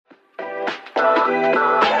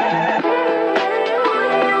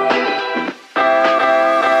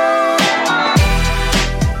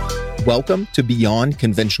Welcome to Beyond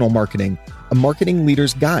Conventional Marketing, a marketing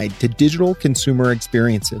leader's guide to digital consumer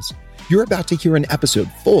experiences. You're about to hear an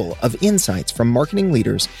episode full of insights from marketing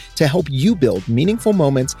leaders to help you build meaningful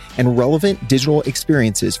moments and relevant digital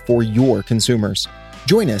experiences for your consumers.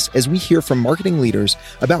 Join us as we hear from marketing leaders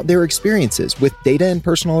about their experiences with data and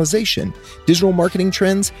personalization, digital marketing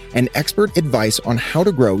trends, and expert advice on how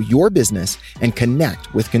to grow your business and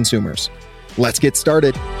connect with consumers. Let's get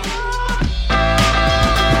started.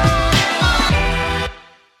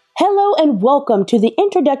 Hello and welcome to the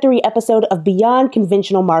introductory episode of Beyond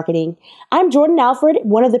Conventional Marketing. I'm Jordan Alfred,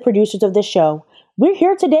 one of the producers of this show. We're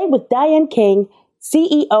here today with Diane King,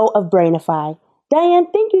 CEO of Brainify. Diane,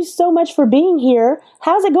 thank you so much for being here.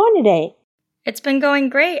 How's it going today? It's been going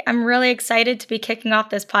great. I'm really excited to be kicking off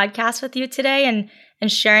this podcast with you today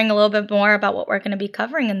and sharing a little bit more about what we're going to be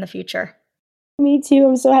covering in the future. Me too.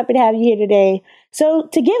 I'm so happy to have you here today. So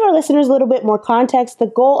to give our listeners a little bit more context,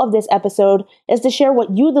 the goal of this episode is to share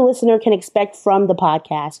what you, the listener, can expect from the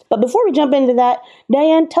podcast. But before we jump into that,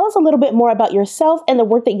 Diane, tell us a little bit more about yourself and the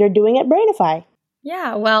work that you're doing at Brainify.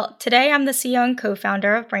 Yeah, well, today I'm the CEO and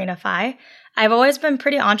co-founder of Brainify. I've always been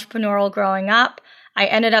pretty entrepreneurial growing up. I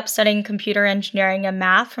ended up studying computer engineering and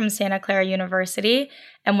math from Santa Clara University.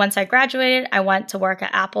 And once I graduated, I went to work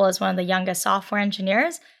at Apple as one of the youngest software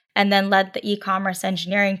engineers, and then led the e-commerce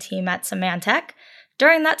engineering team at Symantec.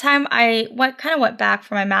 During that time, I went back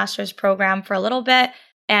for my master's program for a little bit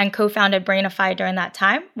and co-founded Brainify during that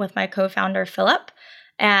time with my co-founder, Philip.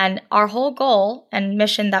 And our whole goal and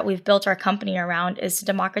mission that we've built our company around is to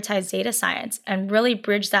democratize data science and really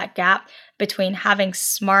bridge that gap between having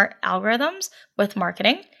smart algorithms with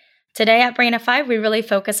marketing. Today at Brainify, we really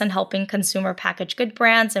focus on helping consumer packaged good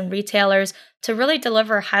brands and retailers to really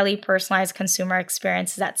deliver highly personalized consumer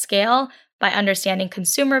experiences at scale by understanding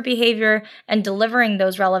consumer behavior and delivering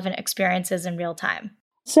those relevant experiences in real time.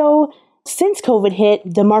 So since COVID hit,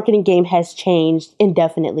 the marketing game has changed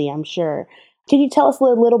indefinitely, I'm sure. Can you tell us a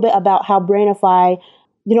little bit about how Brainify,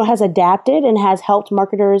 has adapted and has helped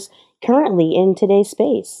marketers currently in today's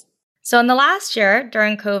space? So in the last year,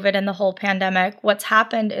 during COVID and the whole pandemic, what's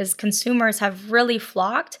happened is consumers have really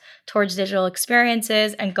flocked towards digital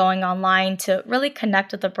experiences and going online to really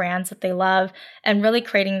connect with the brands that they love and really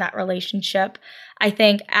creating that relationship. I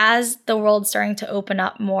think as the world's starting to open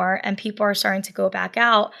up more and people are starting to go back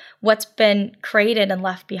out, what's been created and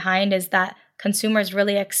left behind is that consumers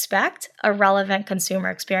really expect a relevant consumer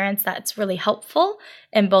experience that's really helpful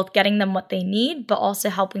in both getting them what they need, but also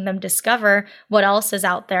helping them discover what else is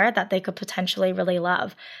out there that they could potentially really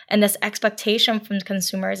love. And this expectation from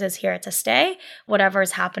consumers is here to stay, whatever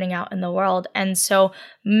is happening out in the world. And so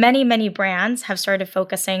many, many brands have started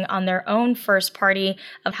focusing on their own first party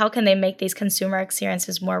of how can they make these consumer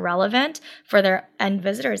experiences more relevant for their end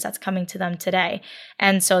visitors that's coming to them today.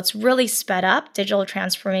 And so it's really sped up digital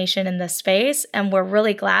transformation in this space. And we're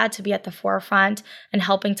really glad to be at the forefront and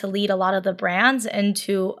helping to lead a lot of the brands into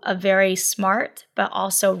a very smart, but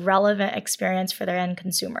also relevant experience for their end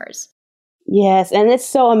consumers. Yes, and it's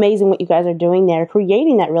so amazing what you guys are doing there,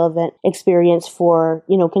 creating that relevant experience for,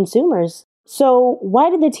 consumers. So why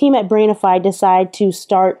did the team at Brainify decide to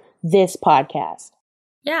start this podcast?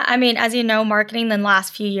 Yeah, as you know, marketing in the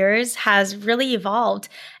last few years has really evolved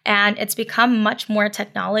and it's become much more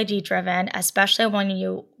technology driven, especially when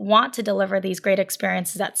you want to deliver these great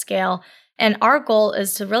experiences at scale. And our goal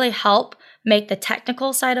is to really help make the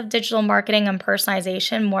technical side of digital marketing and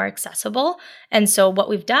personalization more accessible. And so what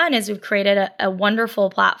we've done is we've created a wonderful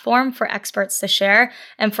platform for experts to share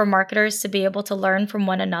and for marketers to be able to learn from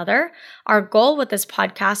one another. Our goal with this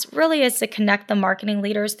podcast really is to connect the marketing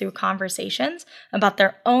leaders through conversations about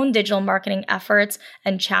their own digital marketing efforts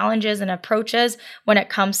and challenges and approaches when it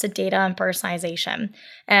comes to data and personalization.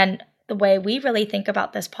 And the way we really think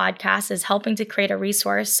about this podcast is helping to create a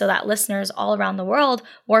resource so that listeners all around the world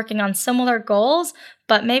working on similar goals,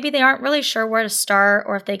 but maybe they aren't really sure where to start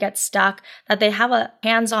or if they get stuck, that they have a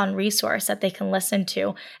hands-on resource that they can listen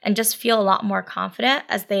to and just feel a lot more confident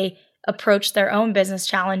as they approach their own business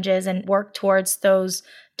challenges and work towards those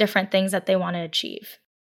different things that they want to achieve.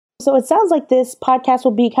 So it sounds like this podcast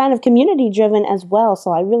will be kind of community driven as well.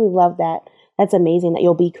 So I really love that. That's amazing that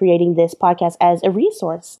you'll be creating this podcast as a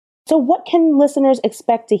resource. So what can listeners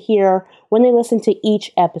expect to hear when they listen to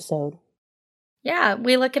each episode? Yeah,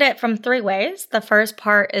 we look at it from three ways. The first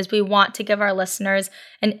part is we want to give our listeners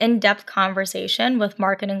an in-depth conversation with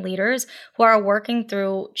marketing leaders who are working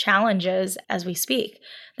through challenges as we speak.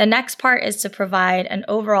 The next part is to provide an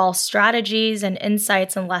overall strategies and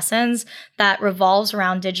insights and lessons that revolves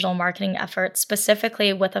around digital marketing efforts,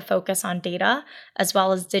 specifically with a focus on data, as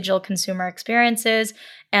well as digital consumer experiences.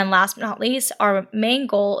 And last but not least, our main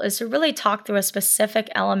goal is to really talk through a specific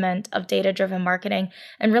element of data-driven marketing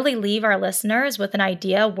and really leave our listeners with an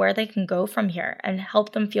idea where they can go from here and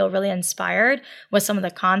help them feel really inspired with some of the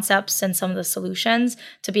concepts and some of the solutions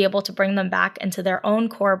to be able to bring them back into their own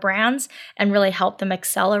core brands and really help them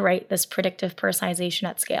accelerate this predictive personalization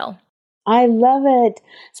at scale. I love it.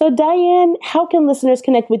 So Diane, how can listeners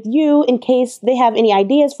connect with you in case they have any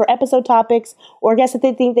ideas for episode topics or guests that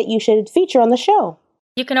they think that you should feature on the show?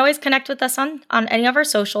 You can always connect with us on any of our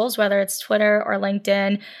socials, whether it's Twitter or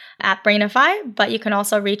LinkedIn at Brainify, but you can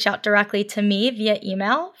also reach out directly to me via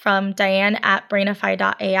email from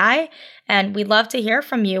diane@brainify.ai. And we'd love to hear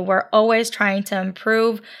from you. We're always trying to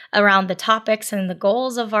improve around the topics and the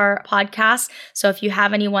goals of our podcast. So if you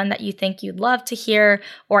have anyone that you think you'd love to hear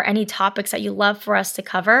or any topics that you'd love for us to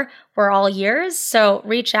cover, we're all ears. So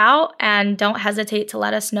reach out and don't hesitate to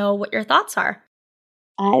let us know what your thoughts are.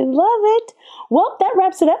 I love it. Well, that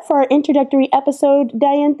wraps it up for our introductory episode.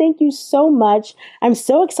 Diane, thank you so much. I'm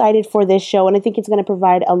so excited for this show, and I think it's going to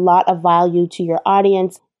provide a lot of value to your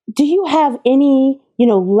audience. Do you have any,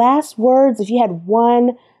 last words? If you had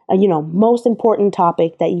one, most important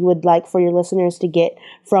topic that you would like for your listeners to get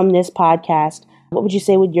from this podcast, what would you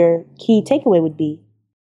say your key takeaway would be?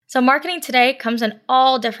 So marketing today comes in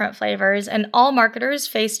all different flavors, and all marketers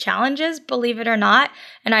face challenges, believe it or not.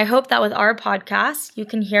 And I hope that with our podcast, you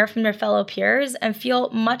can hear from your fellow peers and feel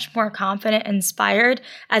much more confident and inspired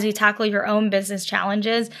as you tackle your own business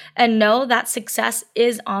challenges and know that success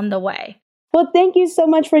is on the way. Well, thank you so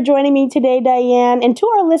much for joining me today, Diane. And to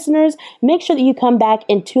our listeners, make sure that you come back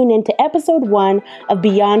and tune in to episode 1 of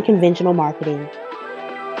Beyond Conventional Marketing.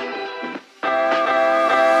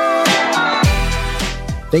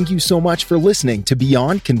 Thank you so much for listening to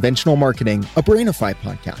Beyond Conventional Marketing, a Brainify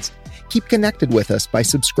podcast. Keep connected with us by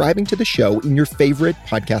subscribing to the show in your favorite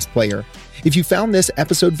podcast player. If you found this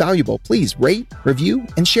episode valuable, please rate, review,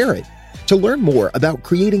 and share it. To learn more about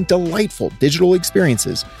creating delightful digital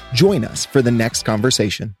experiences, join us for the next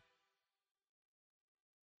conversation.